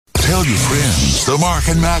Tell your friends the Mark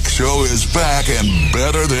and Mack Show is back and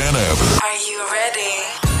better than ever. Are you ready?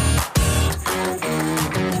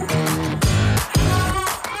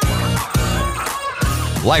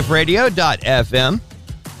 LifeRadio.fm.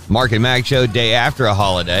 Mark and Mack Show, day after a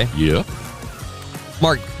holiday. Yeah.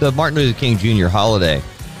 Mark, the Martin Luther King Jr. holiday.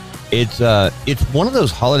 It's one of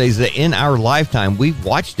those holidays that in our lifetime, we've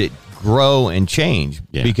watched it grow and change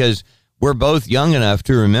because we're both young enough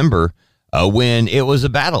to remember when it was a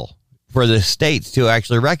battle for the states to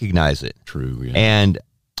actually recognize it. True, yeah. And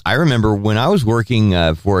I remember when I was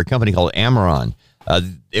working for a company called Amaron,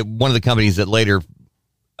 one of the companies that later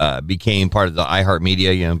became part of the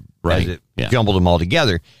iHeartMedia, right. as it jumbled them all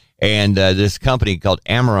together. And this company called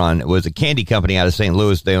Amaron was a candy company out of St.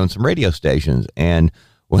 Louis. They owned some radio stations. And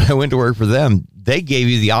when I went to work for them, they gave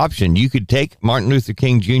you the option. You could take Martin Luther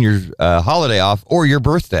King Jr.'s holiday off or your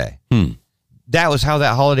birthday. That was how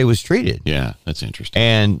that holiday was treated. Yeah, that's interesting.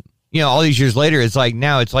 And, all these years later, it's like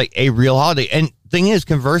now it's like a real holiday. And thing is,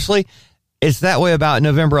 conversely, it's that way about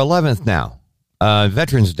November 11th now,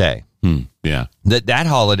 Veterans Day. Yeah. That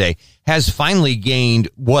holiday has finally gained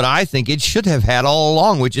what I think it should have had all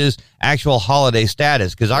along, which is actual holiday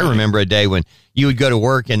status. Because I remember a day when you would go to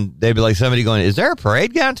work and they'd be like somebody going, is there a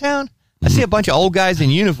parade downtown? I see a bunch of old guys in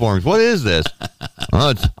uniforms. What is this?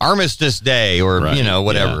 Oh, it's Armistice Day or,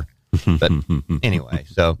 whatever. Yeah. But anyway,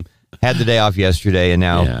 so had the day off yesterday and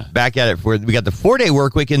now back at it. We got the 4-day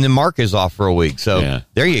work week and then Mark is off for a week. So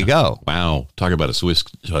there you go. Wow. Talk about a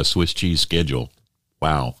Swiss cheese schedule.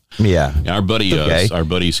 Wow. Yeah. Our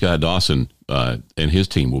buddy Scott Dawson and his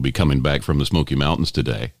team will be coming back from the Smoky Mountains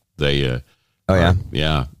today. They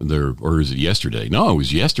or is it yesterday? No, it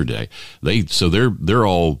was yesterday. They're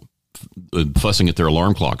all fussing at their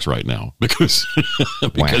alarm clocks right now because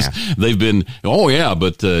they've been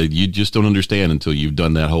but you just don't understand until you've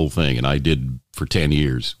done that whole thing, and I did for 10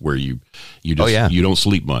 years where you don't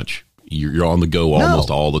sleep much. You're on the go almost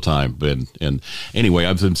all the time. And anyway,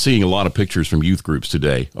 I've been seeing a lot of pictures from youth groups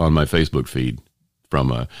today on my Facebook feed from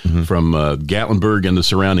Gatlinburg and the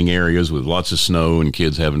surrounding areas with lots of snow and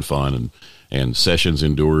kids having fun and sessions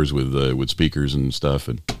indoors with speakers and stuff.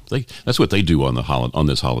 And that's what they do on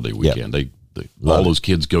this holiday weekend. They all those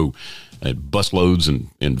kids go bus loads and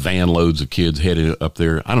van loads of kids heading up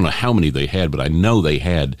there. I don't know how many they had, but I know they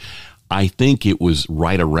had. I think it was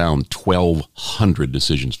right around 1,200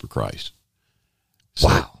 Decisions for Christ. So,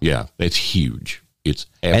 wow. Yeah, it's huge. It's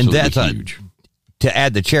absolutely huge. To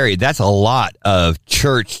add the cherry, that's a lot of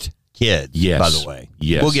churched kids, by the way.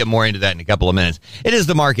 Yes. We'll get more into that in a couple of minutes. It is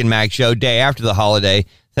the Mark and Mack Show, day after the holiday.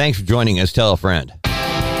 Thanks for joining us. Tell a friend.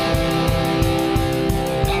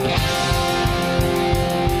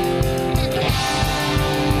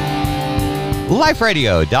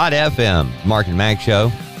 LifeRadio.fm, Mark and Mack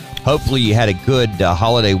Show. Hopefully you had a good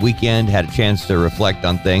holiday weekend, had a chance to reflect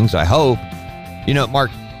on things. I hope.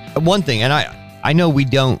 Mark, one thing, and I know we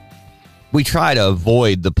try to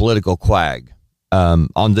avoid the political quag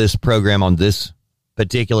on this program, on this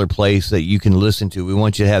particular place that you can listen to. We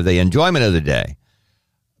want you to have the enjoyment of the day.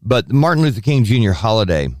 But the Martin Luther King Jr.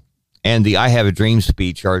 holiday and the I Have a Dream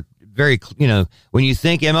speech are very, when you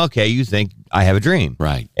think MLK, you think I have a dream.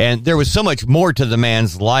 Right. And there was so much more to the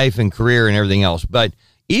man's life and career and everything else. But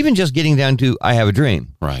even just getting down to I have a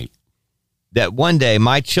dream. Right. That one day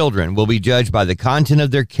my children will be judged by the content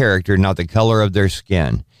of their character, not the color of their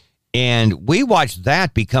skin. And we watched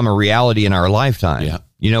that become a reality in our lifetime.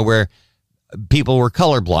 Yeah. Where people were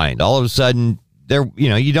colorblind. All of a sudden,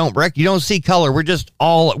 you don't see color.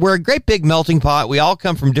 We're a great big melting pot. We all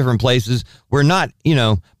come from different places. We're not,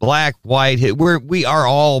 black, white. We are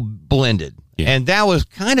all blended. Yeah. And that was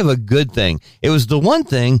kind of a good thing. It was the one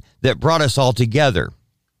thing that brought us all together.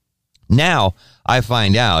 Now I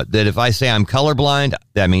find out that if I say I'm colorblind,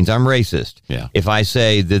 that means I'm racist. Yeah. If I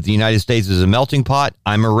say that the United States is a melting pot,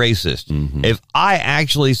 I'm a racist. Mm-hmm. If I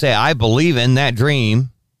actually say I believe in that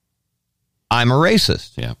dream, I'm a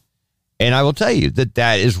racist. Yeah. And I will tell you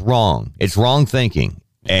that is wrong. It's wrong thinking.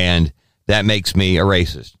 And that makes me a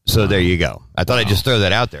racist. So there you go. I thought I'd just throw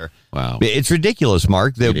that out there. Wow. It's ridiculous,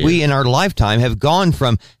 Mark, that we in our lifetime have gone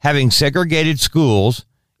from having segregated schools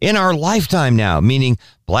in our lifetime now, meaning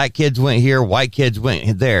black kids went here, white kids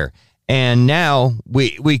went there. And now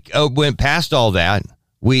we went past all that.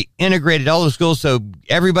 We integrated all the schools so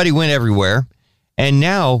everybody went everywhere. And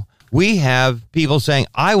now we have people saying,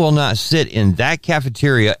 I will not sit in that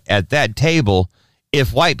cafeteria at that table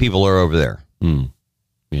if white people are over there.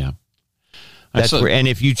 Yeah. And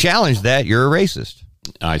if you challenge that, you're a racist.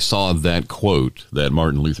 I saw that quote, that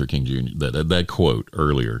Martin Luther King Jr., that quote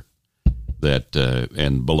earlier.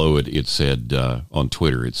 And below it said, on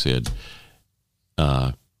Twitter, it said,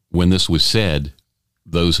 when this was said,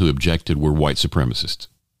 those who objected were white supremacists.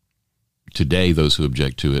 Today, those who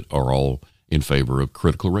object to it are all in favor of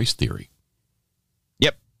critical race theory.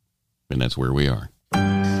 Yep. And that's where we are.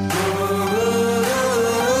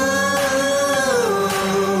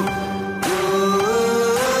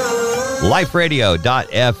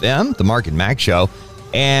 LifeRadio.fm, the Mark and Mack Show.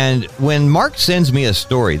 And when Mark sends me a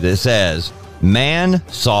story that says, man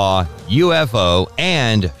saw UFO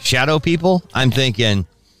and shadow people, I'm thinking,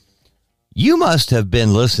 you must have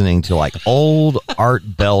been listening to like old Art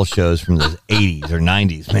Bell shows from the 80s or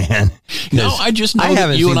 90s, man. No, I just know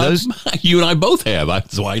that you and I both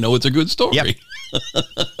have. So I know it's a good story. Yep.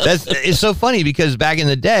 It's so funny because back in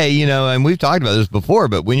the day, you know, and we've talked about this before,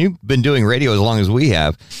 but when you've been doing radio as long as we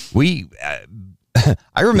have,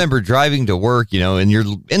 I remember driving to work, you know, and you're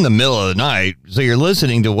in the middle of the night, so you're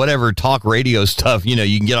listening to whatever talk radio stuff, you know,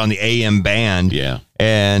 you can get on the AM band. Yeah.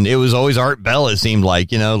 And it was always Art Bell, it seemed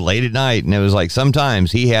like, you know, late at night. And it was like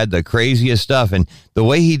sometimes he had the craziest stuff. And the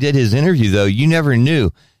way he did his interview, though, you never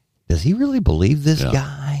knew. Does he really believe this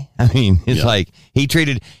guy? I mean, it's like he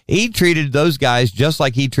treated those guys just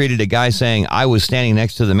like he treated a guy saying, I was standing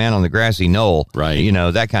next to the man on the grassy knoll. Right. You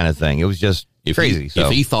know, that kind of thing. It was just crazy.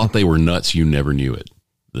 If he thought they were nuts, you never knew it.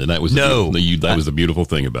 Then that was that was the beautiful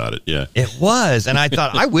thing about it. Yeah, it was. And I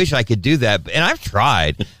thought, I wish I could do that. And I've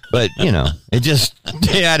tried, but you know, it just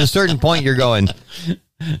at a certain point you're going,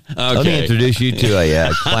 let me introduce you to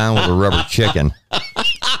a clown with a rubber chicken.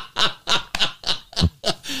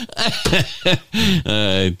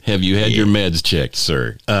 Have you had your meds checked,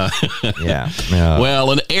 sir? Yeah.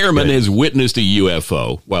 Well, an airman has witnessed a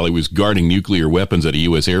UFO while he was guarding nuclear weapons at a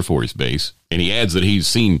U.S. Air Force base, and he adds that he's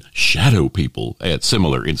seen shadow people at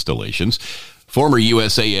similar installations. Former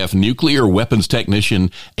USAF nuclear weapons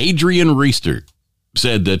technician Adrian Reister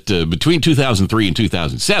said that between 2003 and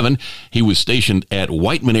 2007, he was stationed at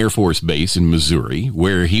Whiteman Air Force Base in Missouri,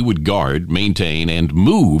 where he would guard, maintain, and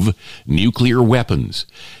move nuclear weapons.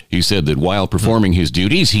 He said that while performing his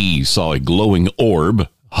duties, he saw a glowing orb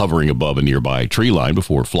hovering above a nearby tree line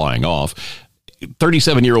before flying off.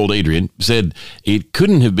 37-year-old Adrian said it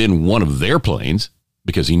couldn't have been one of their planes,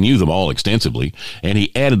 because he knew them all extensively, and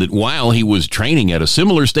he added that while he was training at a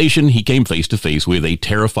similar station, he came face-to-face with a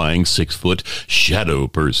terrifying 6-foot shadow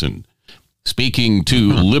person. Speaking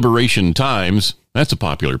to Liberation Times, that's a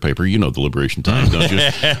popular paper, you know the Liberation Times, don't you?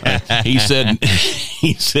 He said,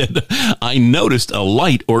 I noticed a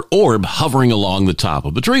light or orb hovering along the top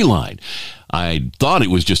of the tree line. I thought it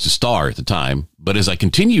was just a star at the time, but as I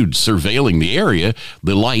continued surveilling the area,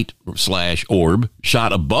 the light/orb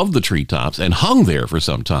shot above the treetops and hung there for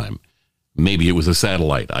some time. Maybe it was a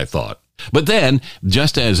satellite, I thought. But then,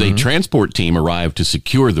 just as a transport team arrived to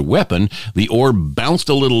secure the weapon, the orb bounced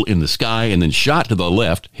a little in the sky and then shot to the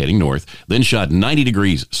left, heading north, then shot 90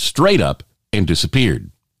 degrees straight up and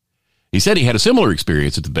disappeared. He said he had a similar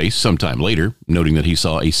experience at the base sometime later, noting that he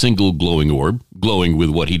saw a single glowing orb, glowing with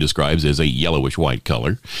what he describes as a yellowish-white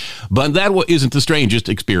color. But that isn't the strangest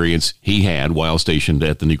experience he had while stationed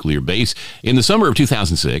at the nuclear base. In the summer of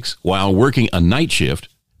 2006, while working a night shift,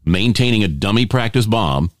 maintaining a dummy practice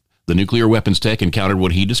bomb, the nuclear weapons tech encountered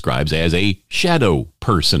what he describes as a shadow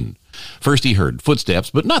person. First, he heard footsteps,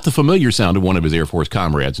 but not the familiar sound of one of his Air Force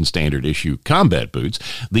comrades in standard-issue combat boots.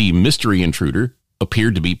 The mystery intruder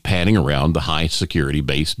appeared to be padding around the high-security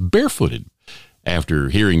base barefooted. After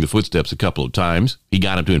hearing the footsteps a couple of times, he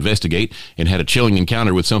got up to investigate and had a chilling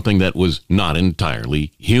encounter with something that was not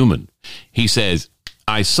entirely human. He says,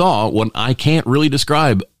 I saw what I can't really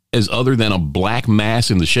describe as other than a black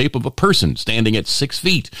mass in the shape of a person standing at 6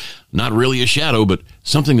 feet. Not really a shadow, but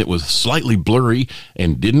something that was slightly blurry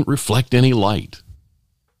and didn't reflect any light.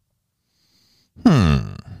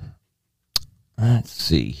 Let's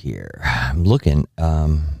see here. I'm looking.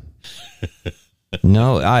 No,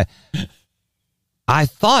 I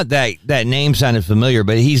thought that name sounded familiar,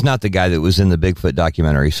 but he's not the guy that was in the Bigfoot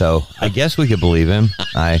documentary, so I guess we could believe him.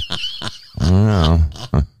 I don't know.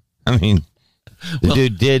 I mean, the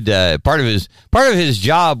dude did part of his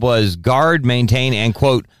job was guard, maintain, and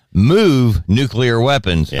quote move nuclear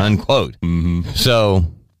weapons, unquote. So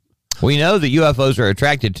we know that UFOs are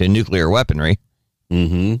attracted to nuclear weaponry.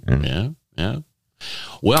 Yeah.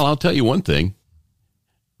 Well, I'll tell you one thing.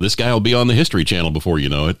 This guy will be on the History Channel before you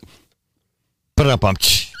know it.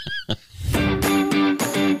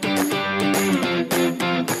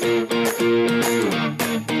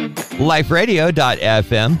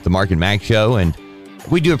 LifeRadio.fm, the Mark and Mack Show, and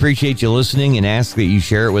we do appreciate you listening and ask that you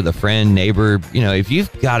share it with a friend, neighbor. You know, if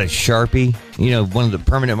you've got a Sharpie, you know, one of the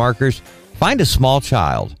permanent markers, find a small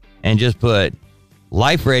child and just put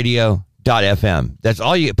LifeRadio.fm. That's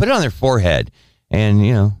all you put it on their forehead. And,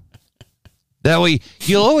 you know, That way,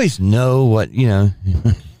 you'll always know what,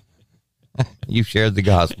 you've shared the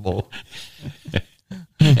gospel.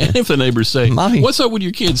 And if the neighbors say, Mommy, what's up with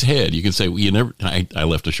your kid's head? You can say, well, I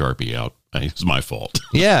left a Sharpie out. It's my fault.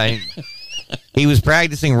 Yeah. He was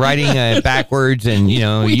practicing writing backwards and,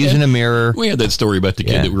 using a mirror. We had that story about the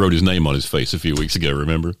kid that wrote his name on his face a few weeks ago,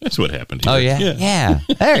 remember? That's what happened here. Oh, yeah? Yeah.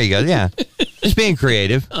 There you go, yeah. Just being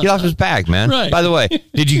creative. Get off his back, man. Right. By the way,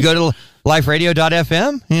 did you go to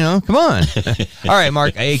liferadio.fm? Come on. All right,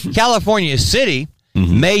 Mark. A California city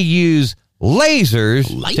may use lasers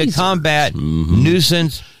to combat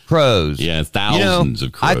nuisance crows. Yeah, thousands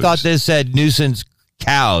of crows. I thought this said nuisance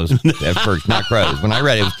cows at first, not crows. When I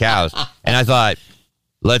read it was cows. And I thought,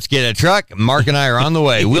 let's get a truck. Mark and I are on the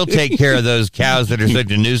way. We'll take care of those cows that are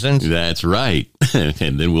such a nuisance. That's right.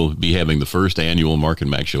 And then we'll be having the first annual Mark and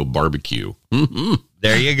Mack Show barbecue.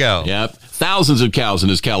 There you go. Yep. Thousands of cows in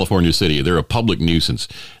this California city. They're a public nuisance.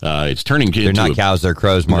 It's turning into They're not cows, they're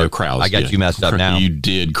crows, Mark. They're crows. I got you messed up now. You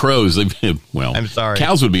did. Crows. Well, I'm sorry.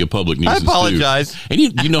 Cows would be a public nuisance, I apologize. too.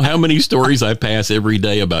 And you know how many stories I pass every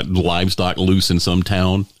day about livestock loose in some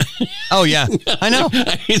town? Oh, yeah. I know.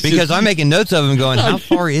 Because I'm making notes of them going, how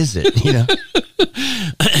far is it?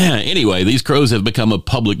 Anyway, these crows have become a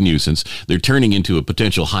public nuisance. They're turning into a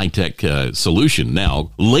potential high-tech solution now.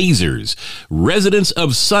 Lasers. Residents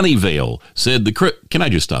of Sunnyvale said Can I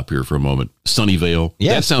just stop here for a moment? Sunnyvale?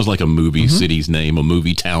 Yeah. That sounds like a movie city's name, a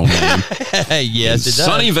movie town name. Yes, it does.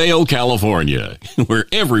 Sunnyvale, California, where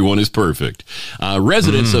everyone is perfect.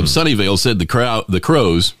 Residents of Sunnyvale said the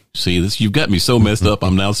crows... See, this, you've got me so messed up,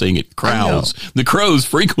 I'm now saying it crowds. The crows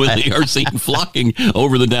frequently are seen flocking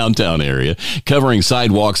over the downtown area, covering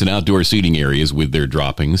sidewalks and outdoor seating areas with their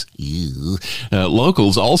droppings.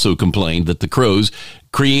 Locals also complained that the crows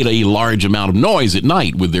create a large amount of noise at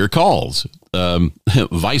night with their calls.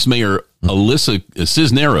 Vice Mayor Alyssa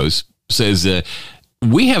Cisneros says...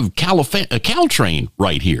 we have Caltrain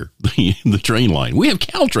right here, the train line. We have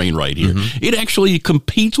Caltrain right here. It actually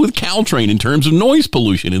competes with Caltrain in terms of noise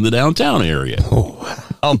pollution in the downtown area.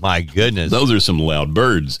 Oh, my goodness. Those are some loud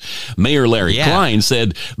birds. Mayor Larry Klein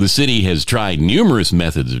said the city has tried numerous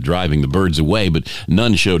methods of driving the birds away, but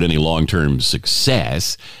none showed any long-term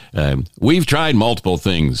success. We've tried multiple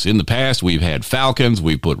things. In the past, we've had falcons.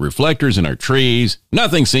 We've put reflectors in our trees.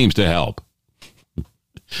 Nothing seems to help.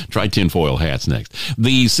 Try tinfoil hats next.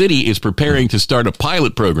 The city is preparing to start a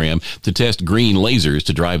pilot program to test green lasers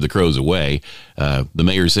to drive the crows away. The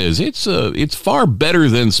mayor says it's far better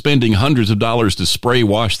than spending hundreds of dollars to spray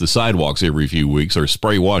wash the sidewalks every few weeks or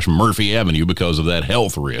spray wash Murphy Avenue because of that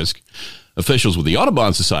health risk. Officials with the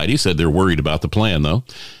Audubon Society said they're worried about the plan, though.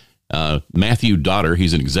 Matthew Dotter,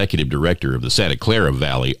 he's an executive director of the Santa Clara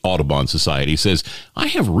Valley Audubon Society, says, I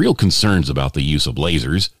have real concerns about the use of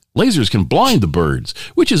lasers. Lasers can blind the birds,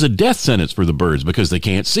 which is a death sentence for the birds because they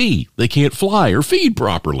can't see, they can't fly or feed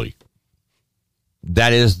properly.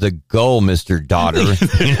 That is the goal, Mr. Dotter.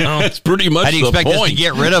 That's pretty much the point. How do you expect us to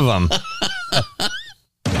get rid of them?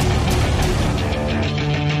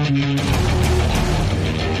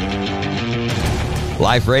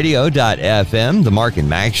 LifeRadio.fm, the Mark and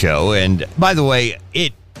Mack Show. And by the way,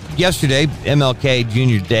 yesterday, MLK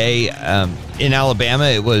Jr. Day in Alabama,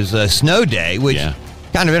 it was a snow day, which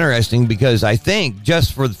kind of interesting because I think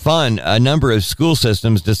just for fun, a number of school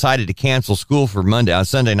systems decided to cancel school for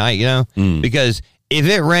Sunday night, because if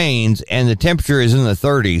it rains and the temperature is in the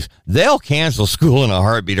 30s, they'll cancel school in a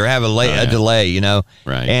heartbeat or have a delay,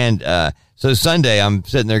 Right. And so Sunday, I'm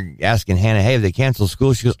sitting there asking Hannah, hey, have they canceled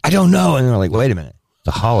school? She goes, I don't know. And they're like, wait a minute. It's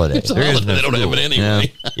a holiday. They don't have it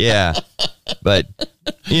anyway. Yeah. But,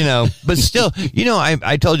 but still,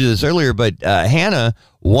 I told you this earlier, but Hannah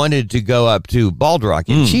wanted to go up to Bald Rock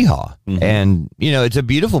in Cheehaw. And, it's a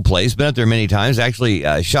beautiful place. Been up there many times.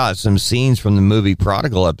 Actually shot some scenes from the movie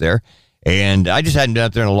Prodigal up there. And I just hadn't been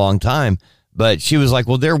up there in a long time. But she was like,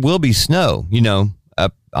 well, there will be snow,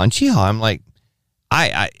 up on Cheehaw. I'm like,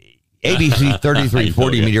 ABC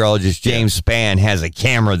 3340 meteorologist James Spann has a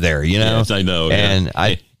camera there, Yes, I know. And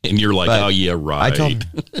and you're like, oh, yeah, right. I told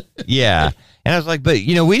yeah. And I was like, but,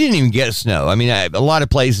 we didn't even get snow. I mean, a lot of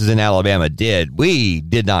places in Alabama did. We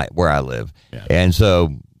did not where I live. Yeah. And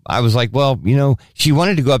so I was like, well, she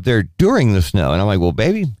wanted to go up there during the snow. And I'm like, well,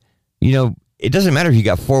 baby, it doesn't matter if you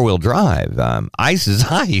got four-wheel drive. Ice is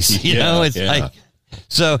ice, It's like,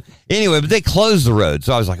 so anyway, but they closed the road.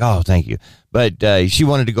 So I was like, oh, thank you. But she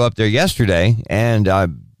wanted to go up there yesterday, and I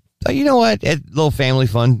thought, you know what? A little family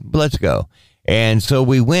fun, let's go. And so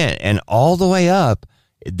we went, and all the way up,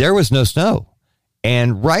 there was no snow.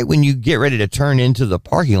 And right when you get ready to turn into the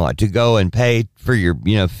parking lot to go and pay for your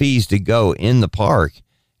fees to go in the park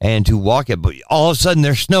and to walk it, but all of a sudden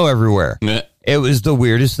there's snow everywhere. It was the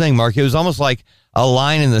weirdest thing, Mark. It was almost like a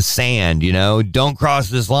line in the sand, don't cross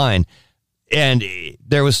this line. And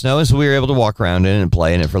there was snow, so we were able to walk around in it and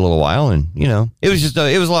play in it for a little while. And, it was just,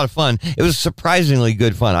 it was a lot of fun. It was surprisingly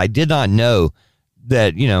good fun. I did not know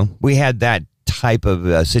that, we had that type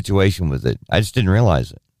of situation with it. I just didn't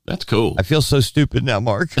realize it. That's cool. I feel so stupid now,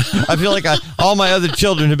 Mark. I feel like all my other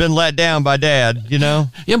children have been let down by Dad, Yeah,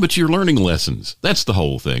 but you're learning lessons. That's the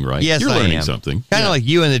whole thing, right? Yes, you're I learning am. something. Kind of like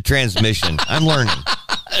you in the transmission. I'm learning.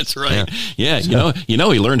 That's right. Yeah,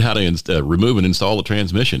 he learned how to remove and install a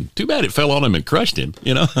transmission. Too bad it fell on him and crushed him,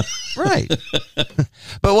 Right.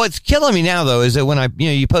 But what's killing me now, though, is that when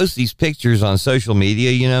you post these pictures on social media,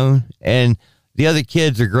 and the other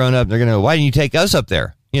kids are grown up, they're going to go, why didn't you take us up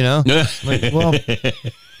there? Like, well,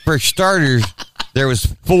 for starters, there was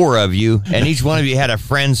 4 of you, and each one of you had a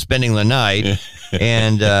friend spending the night.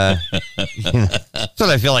 And that's what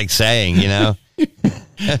I feel like saying,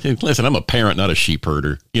 Listen, I'm a parent, not a sheep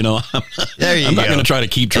herder. I'm not going to try to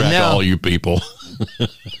keep track of all you people.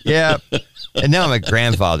 Yeah. And now I'm a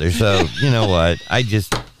grandfather, so you know what? I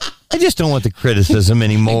just don't want the criticism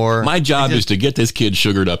anymore. My job is to get this kid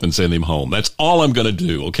sugared up and send him home. That's all I'm going to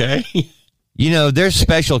do, okay? There's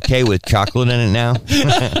Special K with chocolate in it now.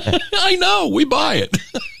 I know. We buy it.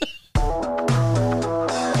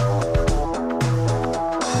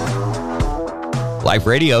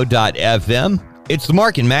 LifeRadio.fm. It's the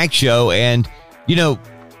Mark and Mack Show. And,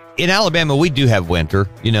 in Alabama, we do have winter.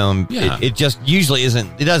 It just usually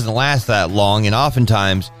it doesn't last that long. And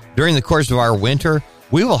oftentimes during the course of our winter,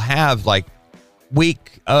 we will have like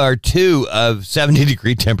week or 2 of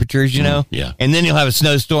 70-degree temperatures, Yeah. and then you'll have a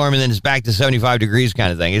snowstorm and then it's back to 75 degrees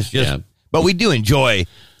kind of thing. It's just, but we do enjoy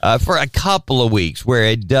for a couple of weeks where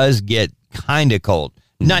it does get kind of cold.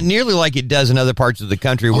 Not nearly like it does in other parts of the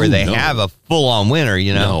country where they have a full-on winter,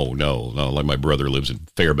 No. Like my brother lives in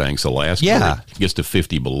Fairbanks, Alaska. Yeah. Where it gets to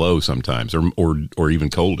 50 below sometimes or even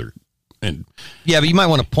colder. And yeah, but you might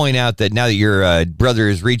want to point out that now that your brother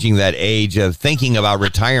is reaching that age of thinking about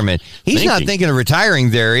retirement, he's not thinking of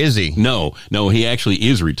retiring there, is he? No, he actually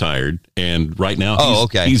is retired, and right now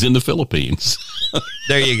he's in the Philippines.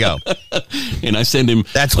 There you go. And I send him.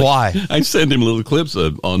 That's why I send him little clips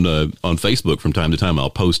on Facebook from time to time.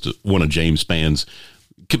 I'll post one of James Spann's.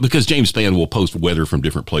 Because James Spann will post weather from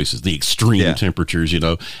different places, the extreme temperatures,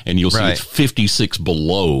 and you'll see it's 56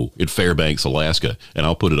 below at Fairbanks, Alaska. And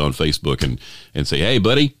I'll put it on Facebook and say, hey,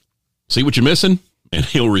 buddy, see what you're missing? And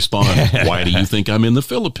he'll respond, why do you think I'm in the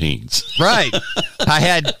Philippines? Right. I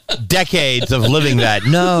had decades of living that.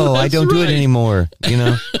 No, I don't do it anymore,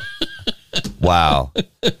 Wow.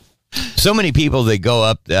 So many people that go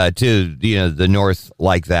up to the north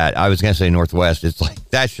like that. I was going to say northwest. It's like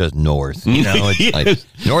that's just north. It's like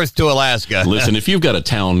north to Alaska. Listen, if you've got a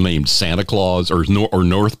town named Santa Claus or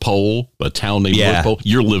North Pole, a town named North Pole,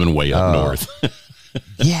 you're living way up north.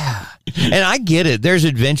 Yeah, and I get it. There's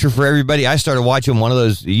adventure for everybody. I started watching one of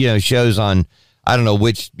those shows on. I don't know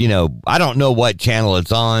which, I don't know what channel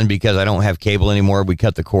it's on because I don't have cable anymore. We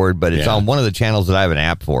cut the cord, but it's on one of the channels that I have an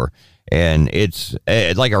app for. And it's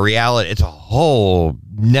like a reality. It's a whole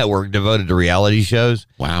network devoted to reality shows.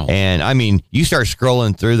 Wow. And I mean, you start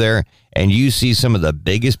scrolling through there and you see some of the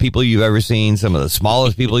biggest people you've ever seen, some of the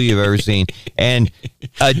smallest people you've ever seen, and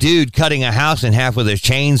a dude cutting a house in half with his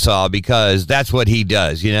chainsaw because that's what he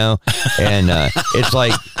does, And it's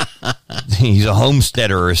like he's a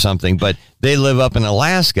homesteader or something, but they live up in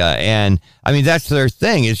Alaska. And I mean, that's their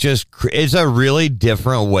thing. It's a really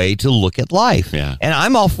different way to look at life. Yeah. And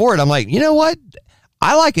I'm all for it. I'm like, you know what?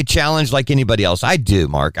 I like a challenge like anybody else. I do,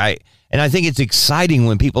 Mark. And I think it's exciting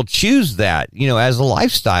when people choose that, as a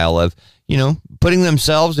lifestyle of, putting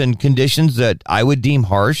themselves in conditions that I would deem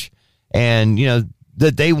harsh and,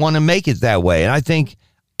 that they want to make it that way. And I think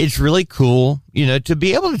it's really cool, to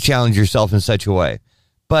be able to challenge yourself in such a way.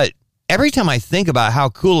 But every time I think about how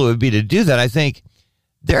cool it would be to do that, I think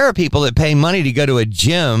there are people that pay money to go to a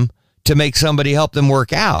gym to make somebody help them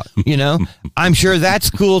work out. I'm sure that's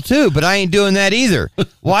cool too, but I ain't doing that either.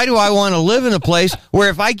 Why do I want to live in a place where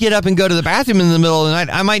if I get up and go to the bathroom in the middle of the night,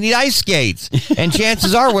 I might need ice skates? And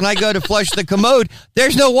chances are when I go to flush the commode,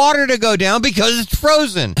 there's no water to go down because it's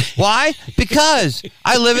frozen. Why? Because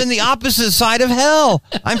I live in the opposite side of hell.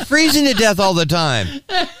 I'm freezing to death all the time.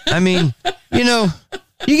 I mean,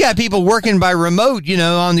 you got people working by remote,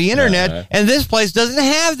 on the internet, and this place doesn't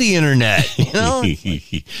have the internet,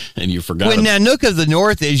 And you forgot. When Nanook of the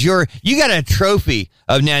North is you got a trophy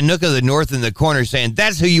of Nanook of the North in the corner saying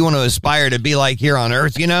that's who you want to aspire to be like here on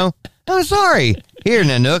Earth, I'm sorry. Here,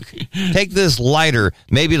 Nanook, take this lighter.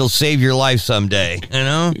 Maybe it'll save your life someday, you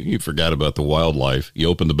know? You forgot about the wildlife. You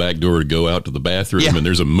open the back door to go out to the bathroom, and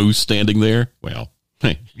there's a moose standing there. Well,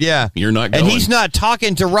 hey, you're not going. And he's not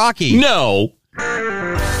talking to Rocky. No.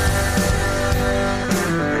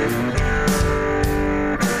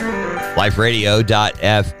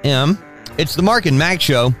 LifeRadio.fm. It's the Mark and Mack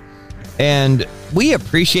Show, and we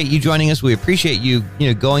appreciate you joining us. We appreciate you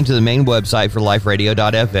going to the main website for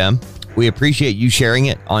LifeRadio.fm. We appreciate you sharing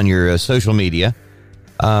it on your social media.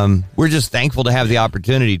 We're just thankful to have the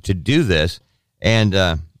opportunity to do this, and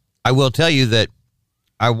I will tell you that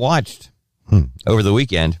I watched over the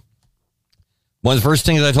weekend. One of the first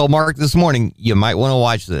things I told Mark this morning, you might want to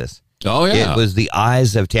watch this. Oh, yeah. It was The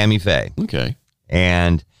Eyes of Tammy Faye. Okay.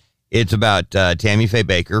 And it's about Tammy Faye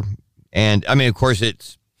Baker. And, I mean, of course,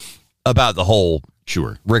 it's about the whole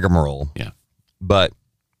rigmarole. Yeah. But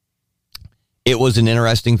it was an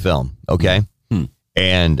interesting film, okay? Mm-hmm.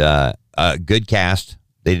 And a good cast.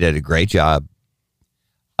 They did a great job.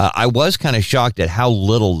 I was kind of shocked at how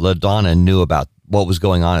little LaDonna knew about what was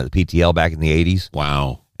going on at the PTL back in the 80s.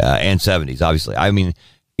 Wow. And 70s, obviously. I mean,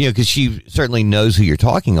 because she certainly knows who you're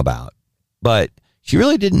talking about. But she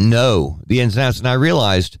really didn't know the ins and outs. And I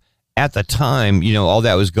realized at the time, all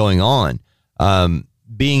that was going on,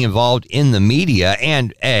 being involved in the media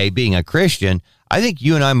and being a Christian, I think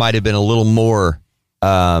you and I might have been a little more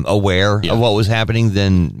aware of what was happening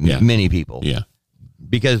than many people. Yeah.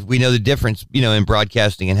 Because we know the difference, in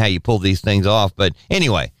broadcasting and how you pull these things off. But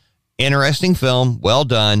anyway, interesting film. Well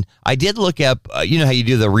done. I did look up, how you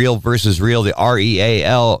do the real versus real, the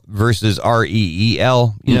REAL versus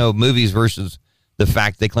REEL, movies versus the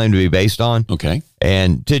fact they claim to be based on. Okay.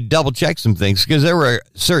 And to double check some things, because there were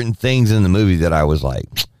certain things in the movie that I was like,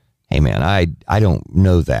 hey, man, I don't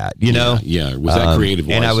know that, know? Yeah. Was that creative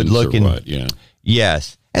license, and I would look in, what? Yeah.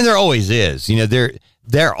 Yes. And there always is.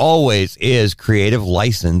 There always is creative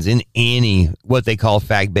license in any what they call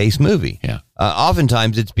fact-based movie. Yeah.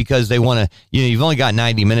 Oftentimes it's because they want to, you've only got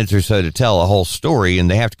 90 minutes or so to tell a whole story,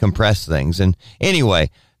 and they have to compress things. And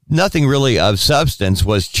anyway, nothing really of substance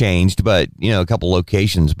was changed, but, a couple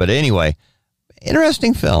locations. But anyway,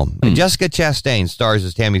 interesting film. Jessica Chastain stars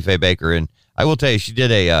as Tammy Faye Baker, and I will tell you, she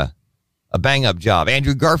did a bang-up job.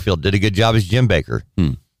 Andrew Garfield did a good job as Jim Baker.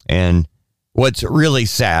 And what's really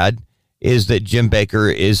sad is that Jim Baker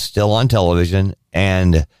is still on television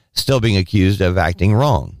and still being accused of acting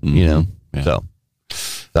wrong, Yeah. So,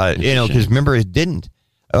 because remember, it didn't.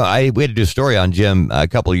 We had to do a story on Jim a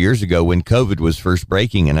couple of years ago when COVID was first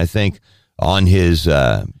breaking, and I think on his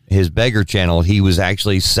Beggar channel, he was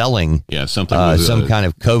actually selling something with, some kind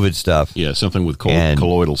of COVID stuff. Yeah, something with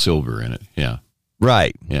colloidal silver in it. Yeah.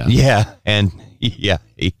 Right. Yeah. And he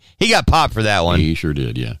got popped for that one. He sure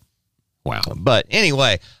did, yeah. Wow. But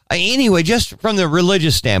anyway, just from the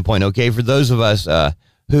religious standpoint, okay, for those of us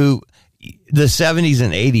who the 70s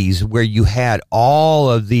and 80s, where you had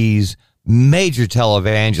all of these major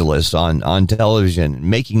televangelists on television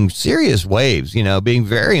making serious waves, being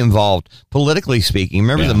very involved politically speaking.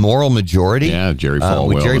 Remember the Moral Majority? Yeah, Jerry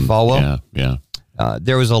Falwell. With Jerry Falwell? Yeah.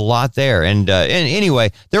 There was a lot there. And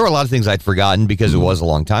anyway, there were a lot of things I'd forgotten because it was a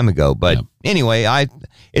long time ago. But anyway,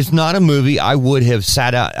 it's not a movie I would have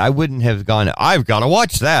sat out. I wouldn't have gone, I've got to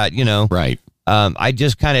watch that, Right. I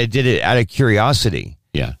just kind of did it out of curiosity.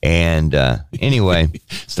 Yeah. And anyway.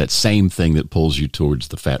 It's that same thing that pulls you towards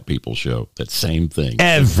the Fat People Show. That same thing.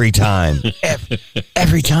 Every time.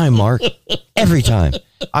 Every time, Mark. Every time.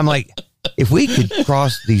 I'm like, if we could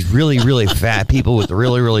cross these really, really fat people with the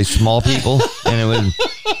really, really small people, and we'd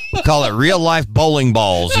call it real life bowling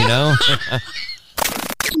balls, The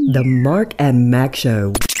Mark and Mack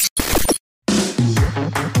Show.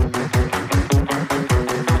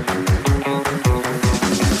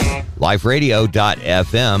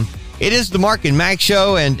 LifeRadio.fm. It is the Mark and Mack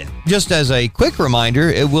Show, and just as a quick reminder,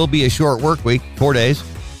 it will be a short work week, 4 days,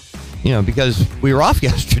 because we were off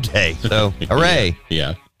yesterday. So, hooray.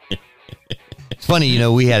 Yeah. It's funny,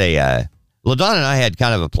 we had LaDonna and I had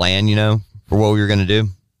kind of a plan, for what we were going to do.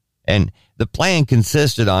 And the plan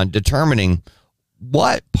consisted on determining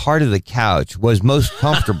what part of the couch was most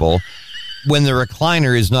comfortable when the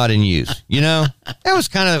recliner is not in use. That was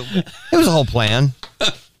it was a whole plan.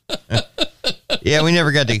 Yeah, we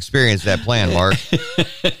never got to experience that plan, Mark.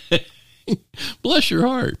 Bless your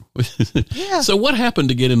heart. Yeah. So what happened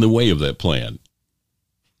to get in the way of that plan?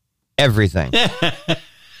 Everything.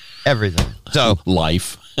 Everything. So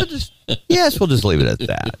life. We'll just leave it at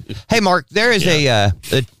that. Hey, Mark, there is a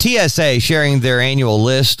TSA sharing their annual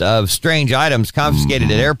list of strange items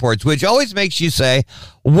confiscated at airports, which always makes you say,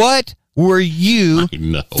 what were you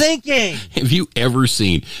thinking? Have you ever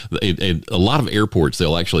seen, a lot of airports,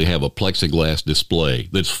 they'll actually have a plexiglass display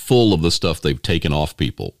that's full of the stuff they've taken off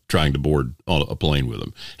people trying to board on a plane with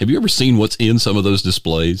them. Have you ever seen what's in some of those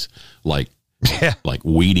displays? Like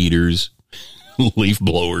weed eaters, leaf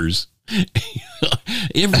blowers,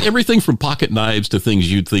 everything from pocket knives to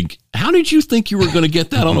things you'd think, how did you think you were going to get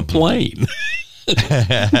that on a plane?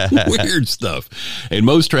 Weird stuff. And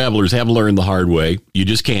most travelers have learned the hard way. You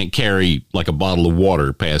just can't carry like a bottle of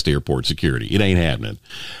water past airport security. It ain't happening.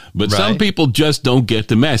 But some people just don't get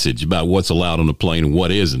the message about what's allowed on a plane and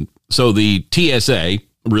what isn't. So the TSA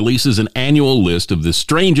releases an annual list of the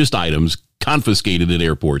strangest items confiscated at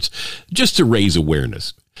airports just to raise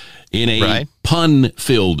awareness. In a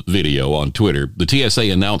pun-filled video on Twitter, the TSA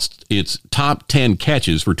announced its top 10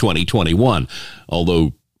 catches for 2021,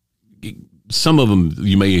 although some of them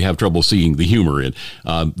you may have trouble seeing the humor in.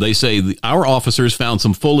 They say our officers found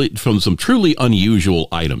some truly unusual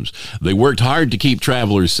items. They worked hard to keep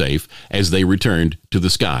travelers safe as they returned to the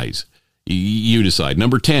skies. You decide.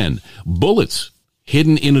 Number 10, bullets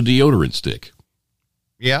hidden in a deodorant stick.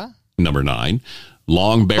 Yeah. Number 9,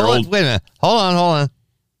 long-barreled. Wait a minute. Hold on.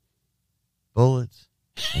 Bullets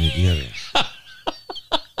in a deodorant.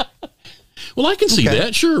 Well, I can see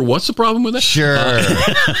that. Sure. What's the problem with that? Sure.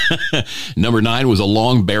 Number 9 was a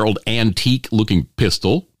long-barreled antique-looking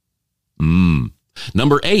pistol.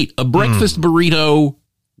 Number 8, a breakfast burrito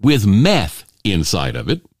with meth inside of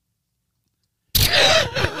it.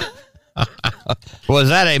 Was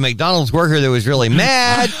that a McDonald's worker that was really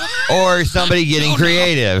mad or somebody getting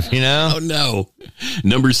creative, you know? Oh, no.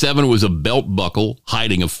 Number 7 was a belt buckle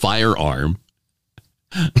hiding a firearm.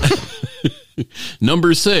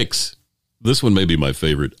 Number 6, this one may be my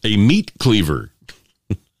favorite, a meat cleaver.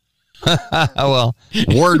 Well,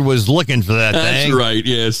 Word was looking for that thing. That's right,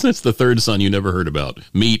 yes. That's the third son you never heard about,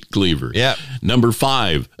 meat cleaver. Yep. Number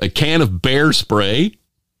 5, a can of bear spray.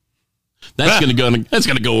 That's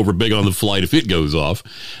gonna go over big on the flight if it goes off.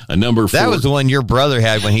 Number 4. That was the one your brother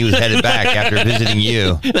had when he was headed back after visiting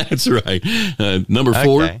you. That's right. Number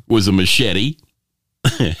 4 was a machete.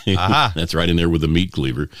 That's right in there with the meat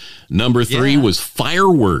cleaver. Number 3 was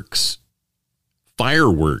fireworks.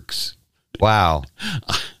 Fireworks. Wow.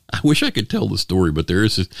 I wish I could tell the story, but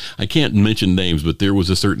I can't mention names, but there was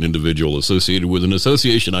a certain individual associated with an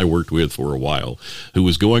association I worked with for a while who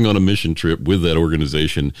was going on a mission trip with that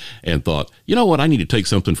organization and thought, you know what, I need to take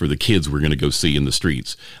something for the kids we're going to go see in the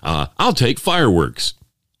streets. I'll take fireworks.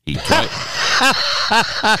 He tried.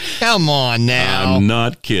 Come on now. I'm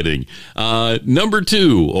not kidding. Number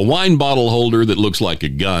 2, a wine bottle holder that looks like a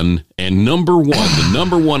gun. And number 1, the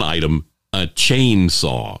number 1 item, a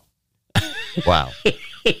chainsaw. Wow.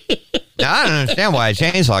 Now, I don't understand why a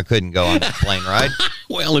chainsaw couldn't go on that plane ride.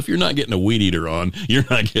 Well, if you're not getting a weed eater on, you're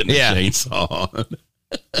not getting a chainsaw on.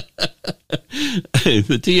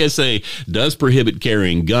 The TSA does prohibit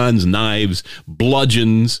carrying guns, knives,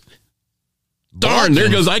 bludgeons. Darn, there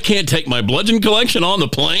goes, I can't take my bludgeon collection on the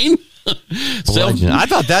plane. I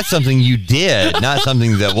thought that's something you did, not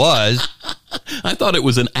something that was. I thought it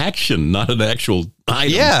was an action, not an actual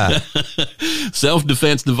item. Yeah.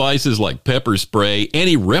 Self-defense devices like pepper spray,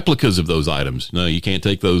 any replicas of those items. No, you can't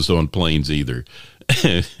take those on planes either.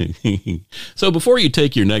 So before you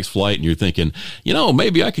take your next flight and you're thinking,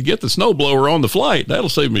 maybe I could get the snowblower on the flight. That'll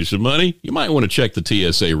save me some money. You might want to check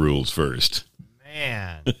the TSA rules first.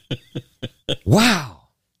 Man. Wow.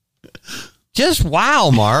 Just wow,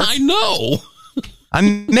 Mark. I know.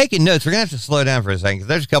 I'm making notes. We're going to have to slow down for a second because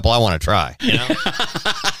there's a couple I want to try.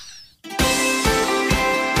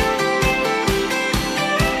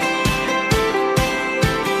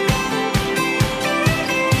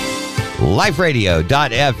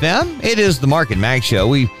 LifeRadio.fm. It is the Mark and Mack Show.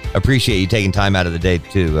 We appreciate you taking time out of the day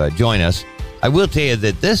to join us. I will tell you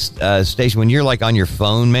that this station, when you're like on your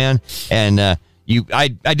phone, man, and I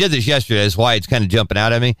did this yesterday. That's why it's kind of jumping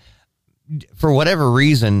out at me. For whatever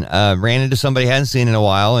reason, ran into somebody I hadn't seen in a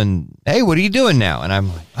while, and hey, what are you doing now? And I'm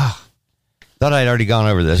like, thought I'd already gone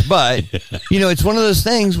over this, but it's one of those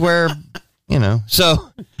things where,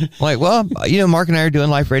 so like, well, Mark and I are doing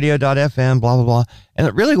LifeRadio.fm, blah blah blah,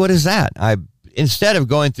 and really, what is that? Instead of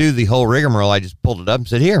going through the whole rigmarole, I just pulled it up and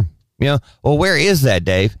said, here, well, where is that,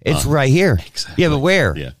 Dave? It's right here. Exactly. Yeah, but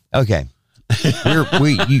where? Yeah. Okay.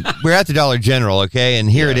 We're at the Dollar General, okay,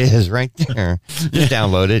 and here it is right there. Just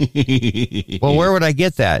download it. Well, where would I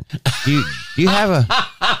get that? Do you have a?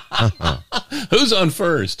 Who's on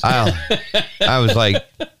first? I was like,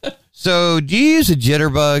 so do you use a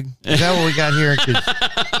jitterbug? Is that what we got here? 'Cause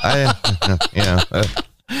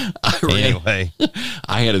Anyway,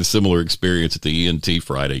 I had a similar experience at the ENT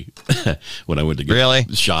Friday when I went to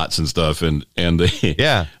get shots and stuff. And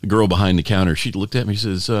the girl behind the counter, she looked at me and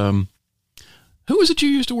says, who was it you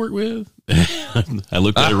used to work with? I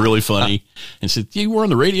looked at her really funny and said, you were on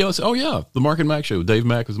the radio? I said, oh, yeah, the Mark and Mack show. Dave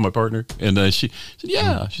Mack was my partner. And she said,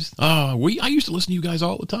 yeah. She said, I used to listen to you guys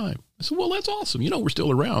all the time. I said, well, that's awesome. We're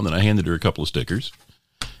still around. And I handed her a couple of stickers.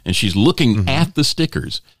 And she's looking at the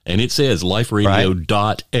stickers, and it says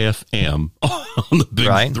liferadio.fm on the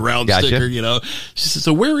big round sticker, She says,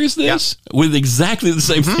 so where is this? With exactly the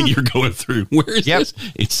same thing you're going through. Where is this?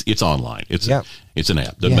 It's online. It's an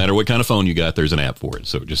app. Doesn't matter what kind of phone you got, there's an app for it.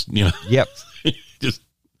 So just, just,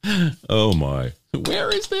 oh my. Where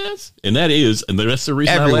is this? And that's the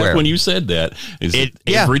reason I laughed when you said that.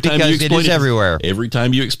 Every time you explain it everywhere. Every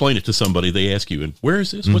time you explain it to somebody, they ask you, and where is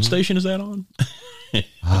this? What station is that on?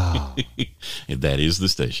 That is the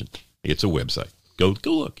station. It's a website. Go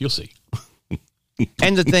look. You'll see.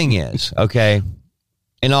 And the thing is, okay,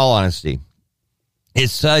 in all honesty,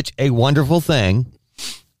 it's such a wonderful thing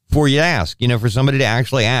for you to ask, for somebody to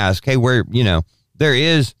actually ask, hey, where, there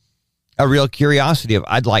is a real curiosity of,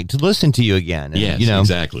 I'd like to listen to you again. And, yes,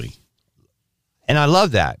 exactly. And I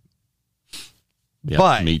love that. Yeah,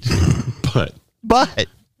 but me too. But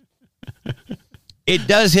it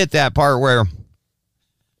does hit that part where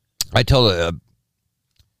I told her,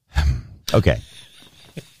 okay,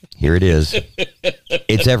 here it is.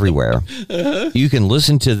 It's everywhere. You can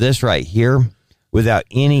listen to this right here without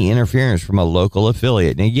any interference from a local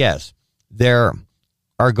affiliate. Now, yes, there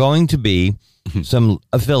are going to be some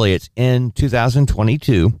affiliates in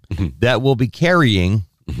 2022 that will be carrying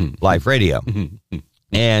Life Radio.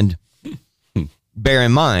 And bear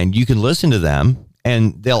in mind, you can listen to them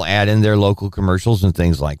and they'll add in their local commercials and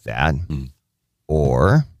things like that.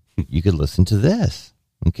 Or you could listen to this.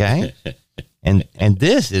 Okay. And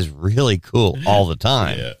this is really cool all the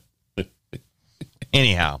time. Yeah.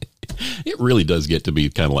 Anyhow, it really does get to be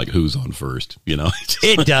kind of like who's on first,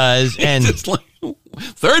 It does. And it's like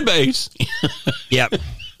third base. Yep.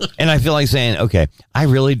 And I feel like saying, okay, I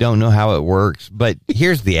really don't know how it works, but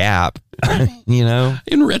here's the app,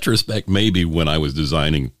 In retrospect, maybe when I was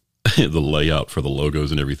designing the layout for the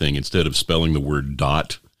logos and everything, instead of spelling the word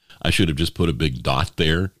dot, I should have just put a big dot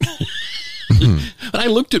there. But I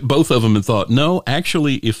looked at both of them and thought, no,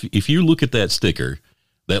 actually, if you look at that sticker,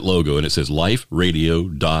 that logo, and it says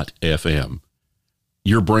liferadio.fm,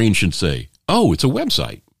 your brain should say, oh, it's a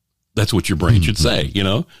website. That's what your brain should say,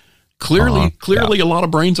 Clearly, a lot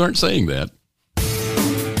of brains aren't saying that.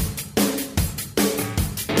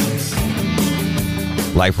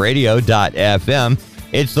 Liferadio.fm.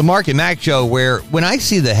 It's the Mark and Mack show where when I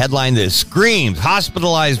see the headline that screams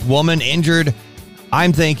hospitalized woman injured,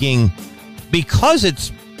 I'm thinking, because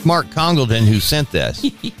it's Mark Congleton who sent this,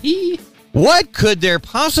 what could there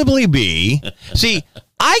possibly be? See,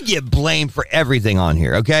 I get blamed for everything on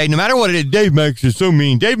here, okay? No matter what it is, Dave Mack is so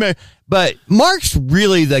mean. Dave Mack, but Mark's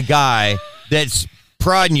really the guy that's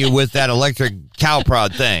prodding you with that electric cow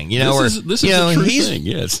prod thing, This is a true thing,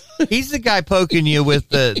 yes. He's the guy poking you with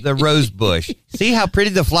the rose bush. See how pretty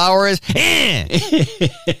the flower is? And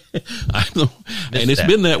it's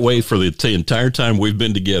been that way for the entire time we've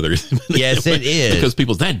been together. Yes, it is. Because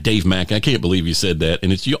people, that Dave Mack, I can't believe you said that.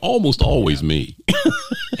 And it's almost always me.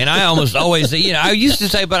 And I almost always say, I used to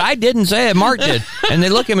say, but I didn't say it. Mark did. And they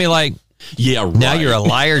look at me like, yeah, right. Now you're a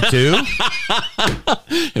liar too.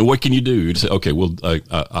 And what can you do? You'd say, okay, well,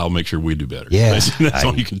 I'll make sure we do better. Yeah, that's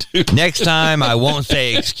all you can do. Next time, I won't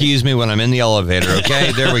say excuse me when I'm in the elevator.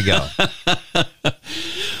 Okay, there we go.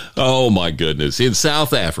 Oh my goodness! In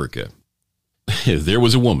South Africa, there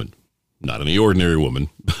was a woman, not any ordinary woman,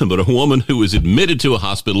 but a woman who was admitted to a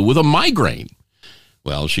hospital with a migraine.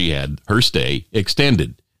 Well, she had her stay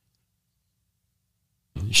extended.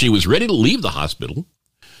 She was ready to leave the hospital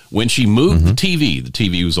when she moved the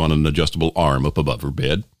TV was on an adjustable arm up above her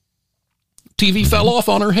bed. TV fell off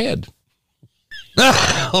on her head.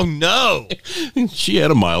 Oh, no. She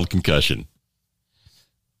had a mild concussion.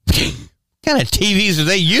 What kind of TVs are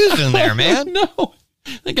they using there, man? No.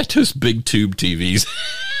 They got those big tube TVs.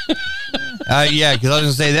 Yeah, because I was going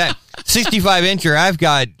to say that 65-incher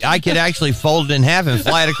I could actually fold it in half and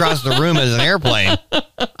fly it across the room as an airplane.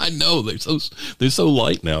 I know. They're so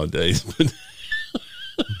light nowadays.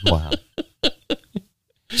 Wow.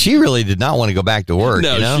 She really did not want to go back to work.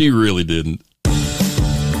 No, she really didn't.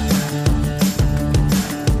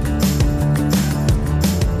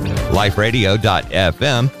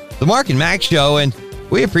 Liferadio.fm, the Mark and Mack show. And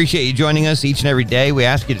we appreciate you joining us each and every day. We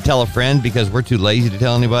ask you to tell a friend because we're too lazy to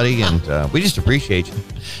tell anybody, and we just appreciate you.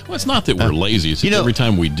 Well, it's not that we're lazy. It's every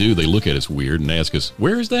time we do, they look at us weird and ask us,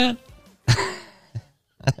 where is that?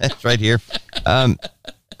 That's right here. I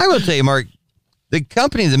will tell you, Mark, the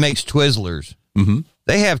company that makes Twizzlers,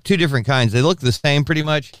 they have two different kinds. They look the same pretty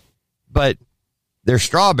much, but they're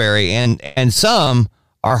strawberry, and some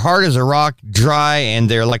are hard as a rock, dry, and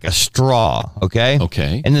they're like a straw, okay?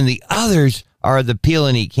 Okay. And then the others are the peel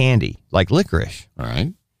and eat candy, like licorice. All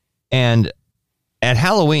right. And at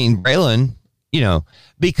Halloween, Braylon,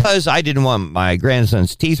 because I didn't want my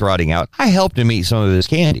grandson's teeth rotting out, I helped him eat some of his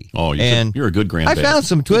candy. Oh, you're a good granddad. I found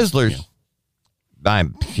some Twizzlers.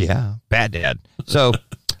 Bad dad. So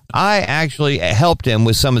I actually helped him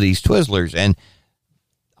with some of these Twizzlers, and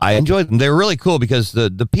I enjoyed them. They were really cool because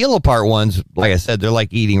the peel apart ones, like I said, they're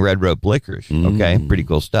like eating red rope licorice. Okay, pretty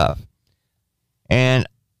cool stuff. And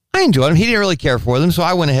I enjoyed them. He didn't really care for them, so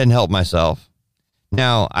I went ahead and helped myself.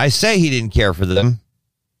 Now, I say he didn't care for them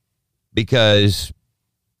because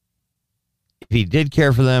if he did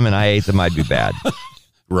care for them and I ate them, I'd be bad.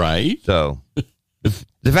 Right. So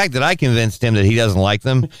the fact that I convinced him that he doesn't like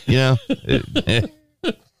them,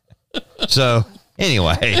 So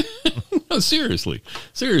anyway. No, seriously.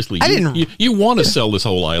 You want to sell this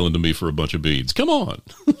whole island to me for a bunch of beads. Come on.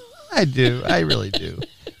 I do. I really do.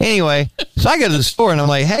 Anyway, so I go to the store and I'm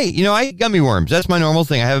like, hey, I eat gummy worms. That's my normal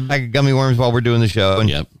thing. I have a bag of gummy worms while we're doing the show. And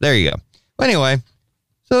there you go. Well, anyway,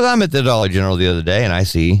 so I'm at the Dollar General the other day and I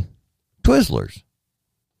see Twizzlers.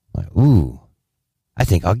 I'm like, ooh, I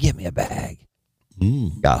think I'll get me a bag.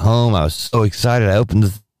 Got home. I was so excited. I opened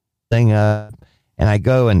the thing up and I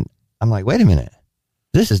go and I'm like, wait a minute.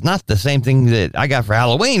 This is not the same thing that I got for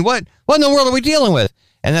Halloween. What in the world are we dealing with?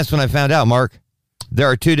 And that's when I found out, Mark, there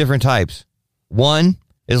are two different types. One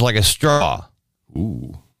is like a straw.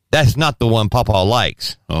 Ooh. That's not the one Papa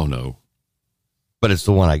likes. Oh, no. But it's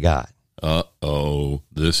the one I got. Uh-oh.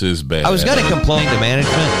 This is bad. I was going to complain to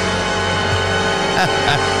management.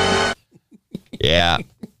 Yeah.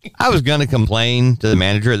 I was going to complain to the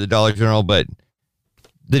manager at the Dollar General, but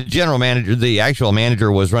the actual manager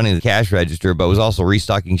was running the cash register, but was also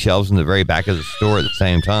restocking shelves in the very back of the store at the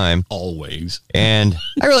same time. Always. And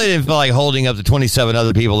I really didn't feel like holding up the 27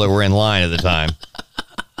 other people that were in line at the time.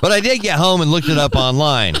 But I did get home and looked it up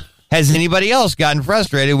online. Has anybody else gotten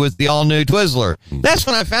frustrated with the all-new Twizzler? That's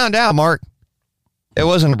when I found out, Mark. It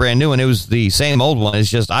wasn't a brand new one. It was the same old one. It's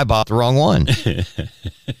just I bought the wrong one. So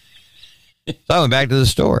I went back to the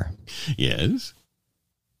store. Yes.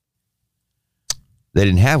 They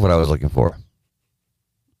didn't have what I was looking for.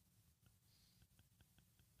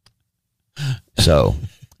 So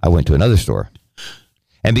I went to another store.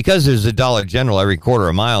 And because there's a Dollar General every quarter of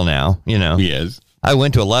a mile now, Yes. I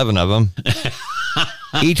went to 11 of them.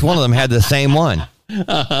 Each one of them had the same one.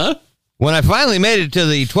 Uh-huh. When I finally made it to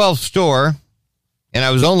the 12th store, and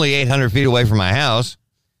I was only 800 feet away from my house,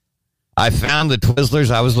 I found the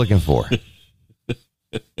Twizzlers I was looking for.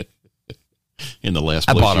 In the last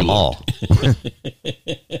I place bought them all.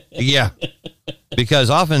 Yeah.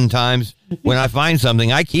 Because oftentimes when I find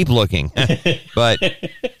something, I keep looking. But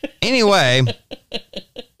anyway,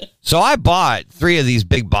 so I bought 3 of these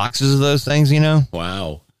big boxes of those things,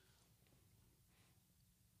 Wow.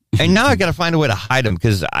 And now I got to find a way to hide them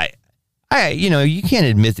because you can't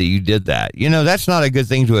admit that you did that. That's not a good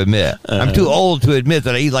thing to admit. I'm too old to admit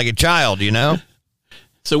that I eat like a child,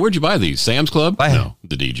 So where'd you buy these? Sam's Club? No,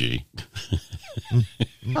 the DG.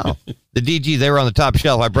 Oh, the DG, they were on the top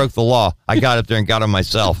shelf. I broke the law. I got up there and got them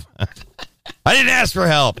myself. I didn't ask for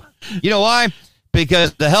help. You know why?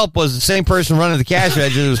 Because the help was the same person running the cash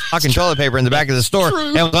register who was fucking toilet paper in the back of the store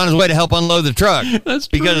and was on his way to help unload the truck. That's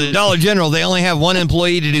because true. at the Dollar General, they only have one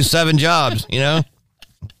employee to do 7 jobs,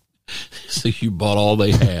 So you bought all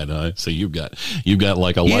they had, huh? So you've got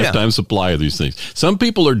like a lifetime supply of these things. Some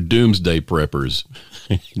people are doomsday preppers.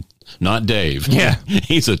 Not Dave. Yeah.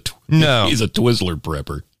 He's a Twizzler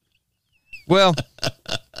prepper. Well,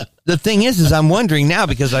 the thing is I'm wondering now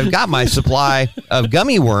because I've got my supply of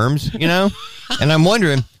gummy worms, and I'm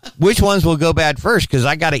wondering which ones will go bad first because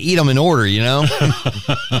I got to eat them in order,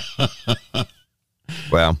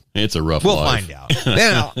 Well, it's a rough we'll life. find out.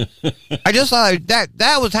 I just thought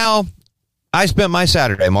that was how I spent my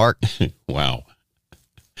Saturday, Mark. Wow.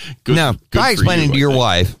 Now, try explaining to your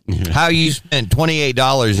wife how you spent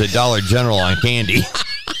 $28 at Dollar General on candy,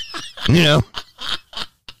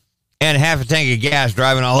 and half a tank of gas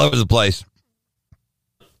driving all over the place.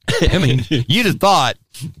 I mean, you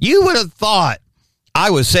would have thought I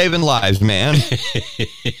was saving lives, man.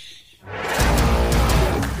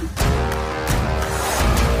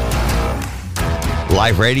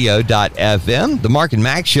 liferadio.fm, the Mark and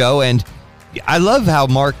Mack Show. And I love how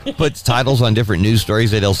Mark puts titles on different news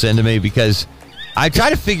stories that he'll send to me, because I try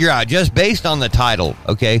to figure out, just based on the title,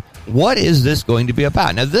 okay, what is this going to be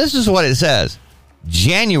about? Now, this is what it says.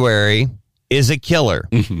 January is a killer.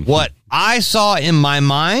 What I saw in my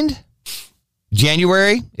mind,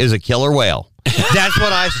 January is a killer whale. That's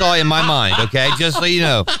what I saw in my mind, okay? Just so you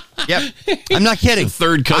know. Yep. I'm not kidding. It's the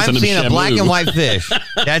third cousin I'm seeing of a black and white fish.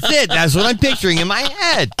 That's it. That's what I'm picturing in my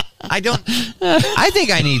head. I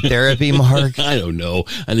think I need therapy, Mark. I don't know.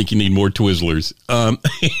 I think you need more Twizzlers. And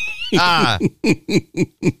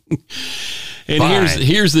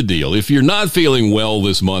here's the deal. If you're not feeling well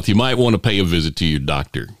this month, you might want to pay a visit to your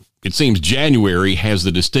doctor. It seems January has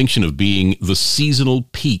the distinction of being the seasonal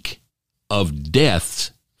peak of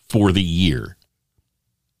deaths for the year.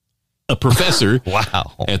 A professor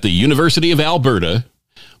at the University of Alberta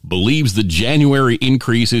believes the January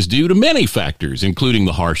increase is due to many factors, including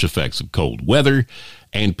the harsh effects of cold weather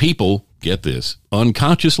and people, get this,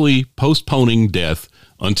 unconsciously postponing death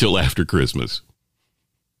until after Christmas.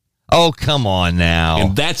 Oh, come on now.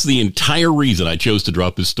 And that's the entire reason I chose to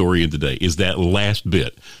drop this story in today, is that last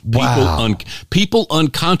bit. People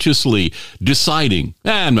unconsciously deciding,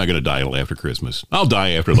 I'm not going to die until after Christmas. I'll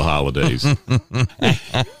die after the holidays.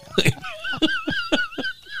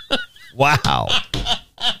 Wow.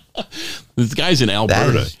 This guy's in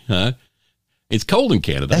Alberta. Huh? It's cold in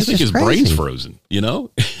Canada. I think his brain's frozen, you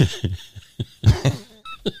know?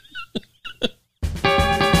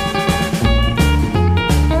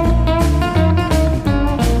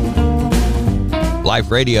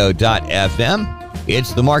 liferadio.fm.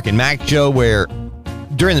 It's the Mark and Mack Show, where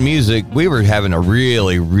during the music, we were having a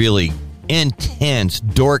really, really intense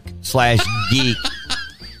dork/geek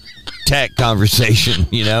tech conversation,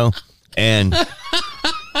 you know? And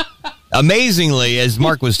amazingly, as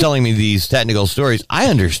Mark was telling me these technical stories, I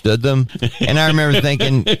understood them. And I remember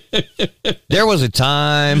thinking, there was a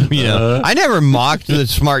time, you know, I never mocked the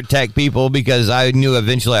smart tech people because I knew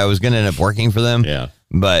eventually I was going to end up working for them. Yeah.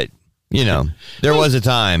 But, you know, there was a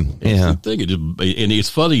time. Yeah. And it's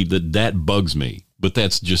funny that bugs me. But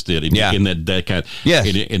that's just it. In that kind of, yes.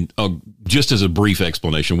 And just as a brief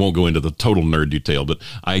explanation, won't go into the total nerd detail, but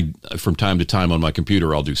I, from time to time on my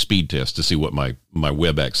computer, I'll do speed tests to see what my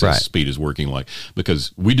web access speed is working like,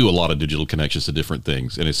 because we do a lot of digital connections to different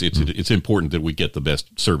things, and it's important that we get the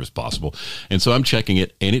best service possible. And so I'm checking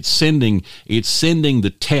it, and it's sending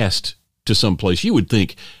the test to some place. You would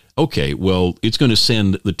think, okay, well, it's going to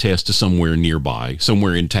send the test to somewhere nearby,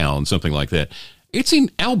 somewhere in town, something like that. It's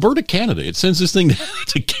in Alberta, Canada. It sends this thing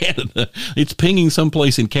to Canada. It's pinging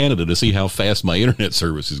someplace in Canada to see how fast my internet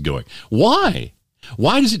service is going. Why?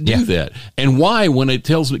 Why does it do that? And why, when it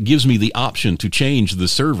gives me the option to change the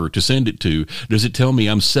server to send it to, does it tell me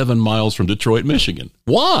I'm 7 miles from Detroit, Michigan?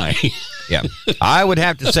 Why? Yeah, I would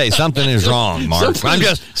have to say something is wrong, Mark. I'm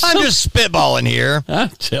just spitballing here. I'm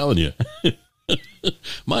telling you,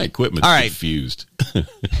 my equipment's confused.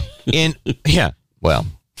 Well.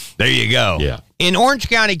 There you go. Yeah. In Orange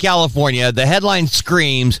County, California, the headline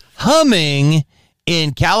screams, humming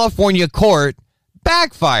in California court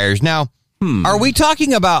backfires. Now, are we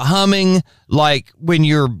talking about humming like when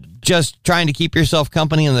you're just trying to keep yourself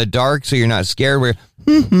company in the dark so you're not scared? Where,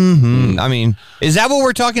 I mean, is that what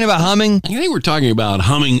we're talking about, humming? I think we're talking about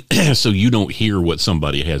humming so you don't hear what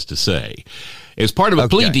somebody has to say. As part of a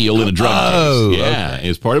plea deal in a drug case. Yeah,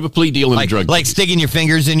 as part of a plea deal in a drug case. Like sticking your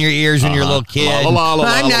fingers in your ears when you're a little kid. I'm not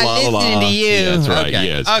listening to you. Yeah, that's right,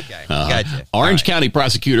 yes. Okay, gotcha. Orange County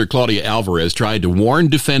prosecutor Claudia Alvarez tried to warn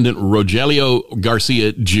defendant Rogelio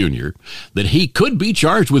Garcia Jr. that he could be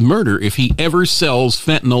charged with murder if he ever sells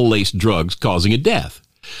fentanyl-laced drugs causing a death.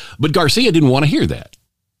 But Garcia didn't want to hear that.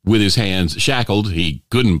 With his hands shackled, he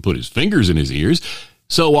couldn't put his fingers in his ears.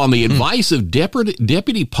 So on the advice of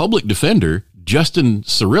Deputy Public Defender Justin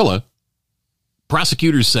Cirilla,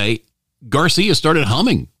 prosecutors say Garcia started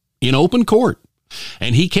humming in open court,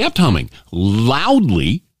 and he kept humming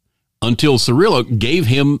loudly until Cirilla gave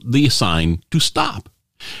him the sign to stop.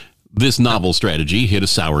 This novel strategy hit a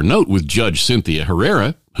sour note with Judge Cynthia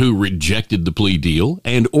Herrera, who rejected the plea deal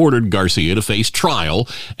and ordered Garcia to face trial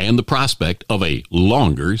and the prospect of a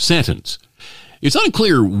longer sentence. It's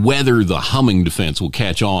unclear whether the humming defense will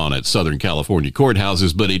catch on at Southern California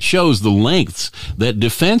courthouses, but it shows the lengths that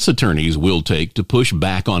defense attorneys will take to push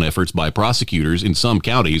back on efforts by prosecutors in some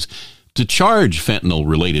counties to charge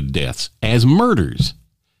fentanyl-related deaths as murders.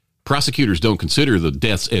 Prosecutors don't consider the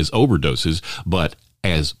deaths as overdoses, but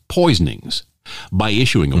as poisonings. By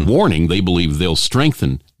issuing a warning, they believe they'll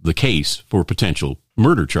strengthen the case for potential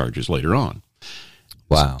murder charges later on.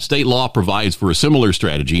 Wow. State law provides for a similar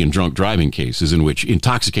strategy in drunk driving cases in which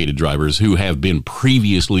intoxicated drivers who have been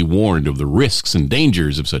previously warned of the risks and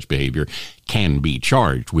dangers of such behavior can be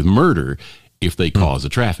charged with murder if they cause a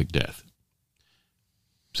traffic death.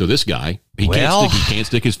 So this guy, he can't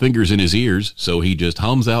stick his fingers in his ears, so he just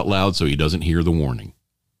hums out loud so he doesn't hear the warning.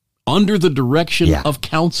 Under the direction of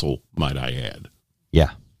counsel, might I add.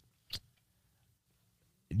 Yeah.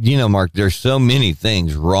 You know, Mark, there's so many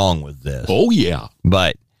things wrong with this. Oh, yeah.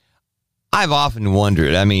 But I've often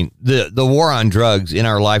wondered, I mean, the war on drugs in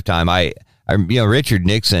our lifetime, Richard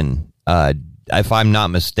Nixon, if I'm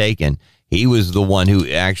not mistaken, he was the one who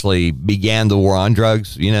actually began the war on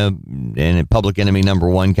drugs, and public enemy number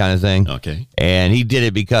one kind of thing. Okay. And he did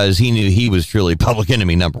it because he knew he was truly public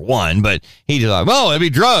enemy number one, but he just thought, well, it'd be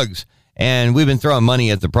drugs. And we've been throwing money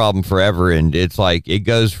at the problem forever. And it's like, it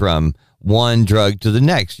goes from one drug to the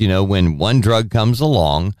next. When one drug comes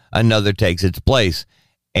along, another takes its place.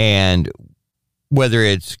 And whether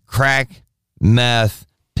it's crack, meth,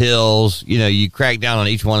 pills, you crack down on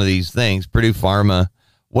each one of these things, Purdue Pharma,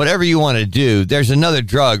 whatever you want to do, there's another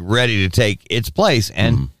drug ready to take its place.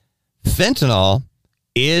 And fentanyl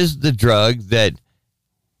is the drug that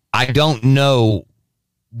I don't know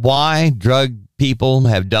why drug people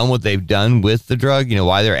have done what they've done with the drug,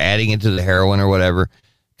 why they're adding it to the heroin or whatever,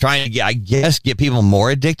 trying to, get people more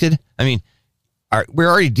addicted. I mean, we're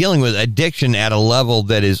already dealing with addiction at a level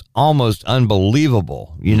that is almost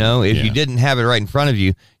unbelievable. If you didn't have it right in front of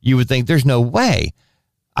you, you would think there's no way.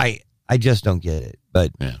 I just don't get it.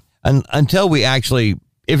 But until we actually,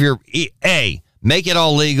 if you're A, make it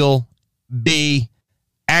all legal, B,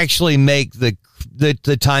 actually make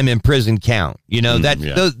the time in prison count.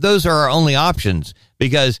 Those are our only options,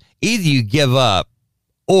 because either you give up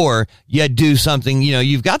or you do something.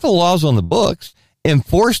 You've got the laws on the books,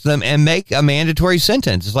 enforce them and make a mandatory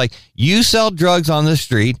sentence. It's like, you sell drugs on the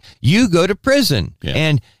street, you go to prison.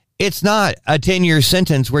 And it's not a 10-year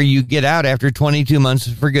sentence where you get out after 22 months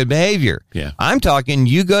for good behavior. I'm talking,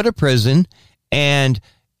 you go to prison, and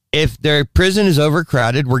if their prison is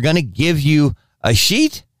overcrowded, we're going to give you a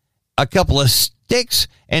sheet, a couple of sticks,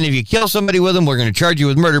 and if you kill somebody with them, we're going to charge you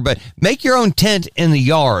with murder. But make your own tent in the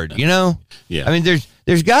yard, I mean,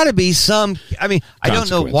 there's got to be some, I don't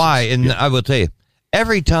know why, and I will tell you,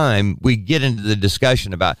 every time we get into the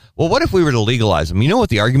discussion about, well, what if we were to legalize them? You know what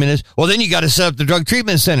the argument is? Well, then you got to set up the drug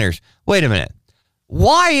treatment centers. Wait a minute.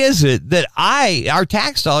 Why is it that our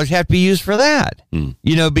tax dollars have to be used for that?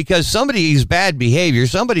 Because somebody's bad behavior,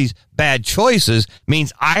 somebody's bad choices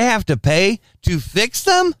means I have to pay to fix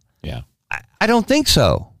them? Yeah. I don't think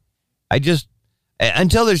so.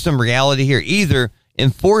 Until there's some reality here, either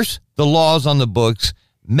enforce the laws on the books,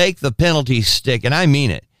 make the penalties stick, and I mean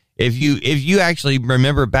it. If you actually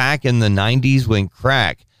remember back in the 90s when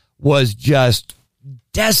crack was just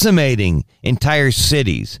decimating entire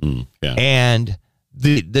cities, and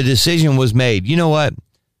the decision was made, you know what?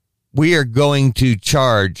 We are going to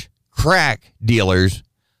charge crack dealers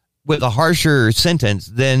with a harsher sentence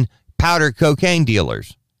than powder cocaine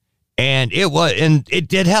dealers. And it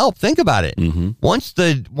did help. Think about it. Once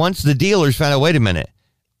the dealers found out, wait a minute,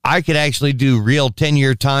 I could actually do real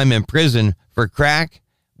 10-year time in prison for crack,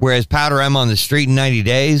 whereas powder, I'm on the street in 90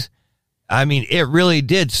 days. I mean, it really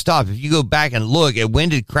did stop. If you go back and look at when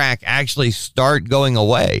did crack actually start going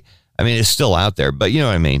away, I mean, it's still out there, but you know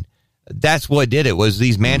what I mean? That's what did it, was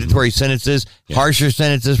these mandatory sentences, harsher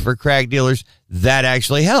sentences for crack dealers. That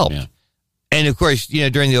actually helped. And of course,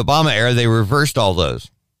 during the Obama era, they reversed all those.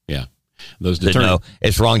 Those deterrent. No,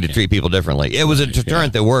 it's wrong to treat people differently. It was a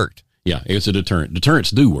deterrent that worked. Yeah, it's a deterrent.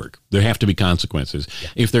 Deterrents do work. There have to be consequences.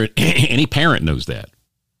 If there, any parent knows that,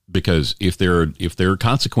 because if there are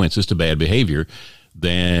consequences to bad behavior,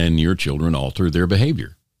 then your children alter their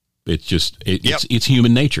behavior. It's just it's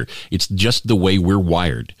human nature. It's just the way we're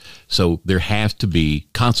wired. So there have to be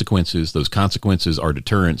consequences. Those consequences are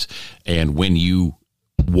deterrents, and when you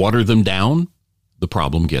water them down, the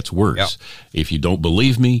problem gets worse. If you don't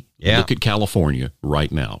believe me, look at California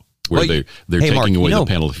right now, where they're taking away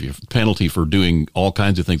the penalty for doing all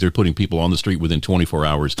kinds of things. They're putting people on the street within 24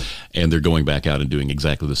 hours, and they're going back out and doing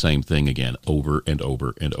exactly the same thing again, over and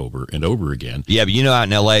over and over and over again. Yeah, but out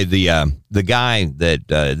in L.A., the guy that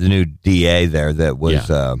the new DA there that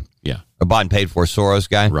was a bought and paid for Soros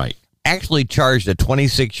guy, right, actually charged a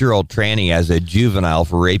 26-year-old tranny as a juvenile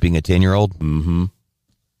for raping a 10-year-old.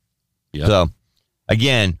 So,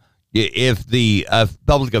 again, if the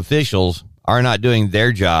public officials are not doing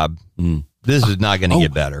their job, this is not going to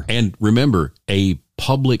get better. And remember, a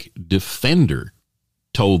public defender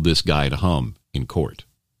told this guy to hum in court.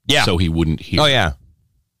 So he wouldn't hear.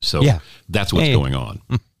 So that's what's going on.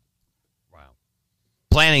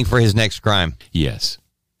 planning for his next crime. Yes.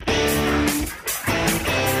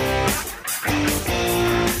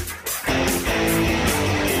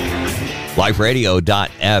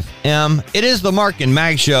 LifeRadio.fm. It is the Mark and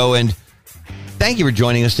Mack Show, and thank you for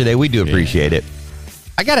joining us today. We do appreciate it.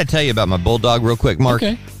 I got to tell you about my bulldog real quick, Mark.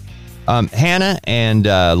 Okay. Hannah and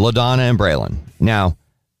LaDonna and Braylon. Now,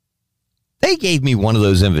 they gave me one of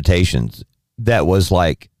those invitations that was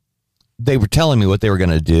like, they were telling me what they were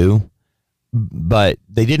going to do, but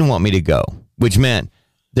they didn't want me to go, which meant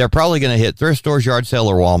they're probably going to hit thrift stores, yard sale,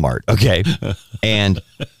 or Walmart. Okay. And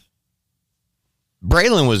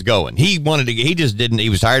Braylon was going. He wanted to. He just didn't. He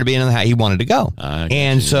was tired of being in the house. He wanted to go.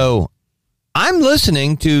 And so I'm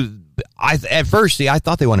listening to. At first, I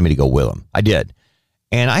thought they wanted me to go with them. I did,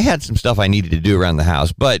 and I had some stuff I needed to do around the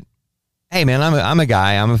house. But hey, man, I'm a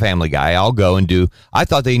guy. I'm a family guy. I'll go and do. I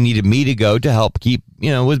thought they needed me to go to help keep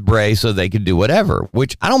with Bray so they could do whatever,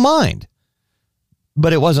 which I don't mind.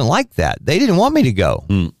 But it wasn't like that. They didn't want me to go,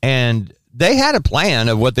 and they had a plan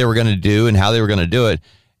of what they were going to do and how they were going to do it.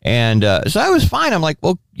 And so I was fine. I'm like,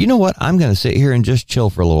 well, you know what? I'm going to sit here and just chill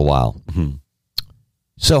for a little while. Mm-hmm.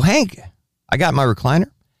 So Hank, I got my recliner,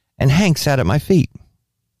 and Hank sat at my feet.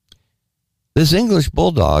 This English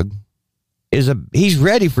bulldog he's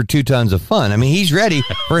ready for 2 tons of fun. I mean, he's ready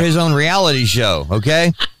for his own reality show,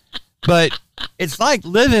 okay? But it's like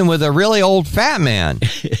living with a really old fat man.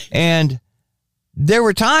 And there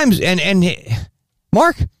were times, and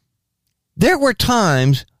Mark, there were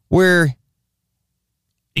times where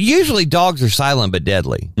usually dogs are silent but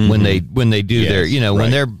deadly when they do their,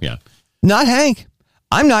 when they're not Hank.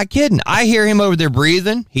 I'm not kidding. I hear him over there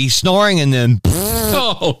breathing. He's snoring, and then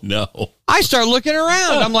oh no! I start looking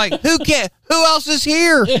around. I'm like, who else is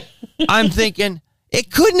here? I'm thinking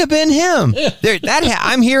it couldn't have been him.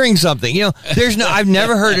 I'm hearing something. I've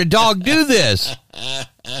never heard a dog do this.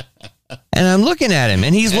 And I'm looking at him,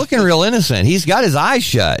 and he's looking real innocent. He's got his eyes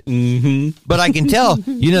shut. Mm-hmm. But I can tell,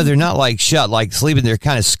 they're not like shut, like sleeping. They're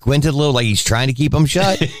kind of squinted a little, like he's trying to keep them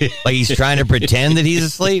shut. Like he's trying to pretend that he's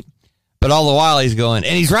asleep. But all the while he's going,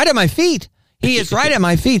 and he's right at my feet. He is right at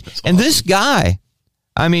my feet. And this guy,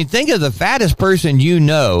 I mean, think of the fattest person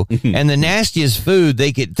and the nastiest food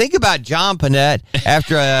they could. Think about John Panette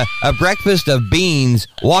after a breakfast of beans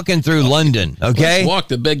walking through London, okay? Let's walk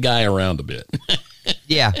the big guy around a bit.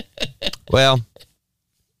 Yeah. Well,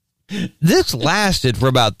 this lasted for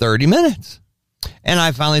about 30 minutes. And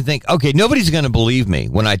I finally think, okay, nobody's going to believe me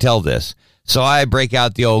when I tell this. So I break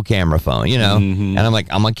out the old camera phone, and I'm like,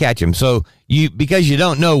 I'm going to catch him. So because you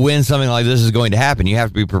don't know when something like this is going to happen, you have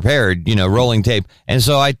to be prepared, rolling tape. And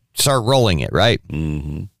so I start rolling it, right?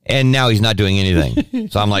 Mm-hmm. And now he's not doing anything.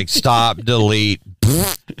 So I'm like, stop, delete.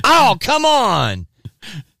 Oh, come on.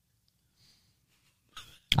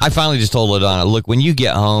 I finally just told LaDonna, look, when you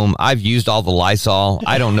get home, I've used all the Lysol.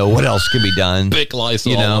 I don't know what else can be done. Pick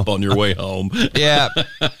Lysol up on your way home. Yeah.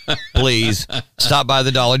 Please stop by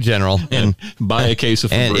the Dollar General and buy a case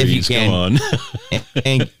of Febreze. If you can, come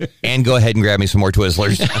on. and go ahead and grab me some more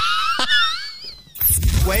Twizzlers.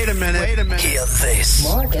 Wait a minute. Hear this.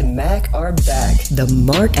 Mark and Mack are back. The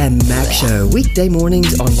Mark and Mack Show. Weekday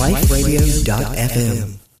mornings on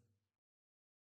LifeRadio.fm.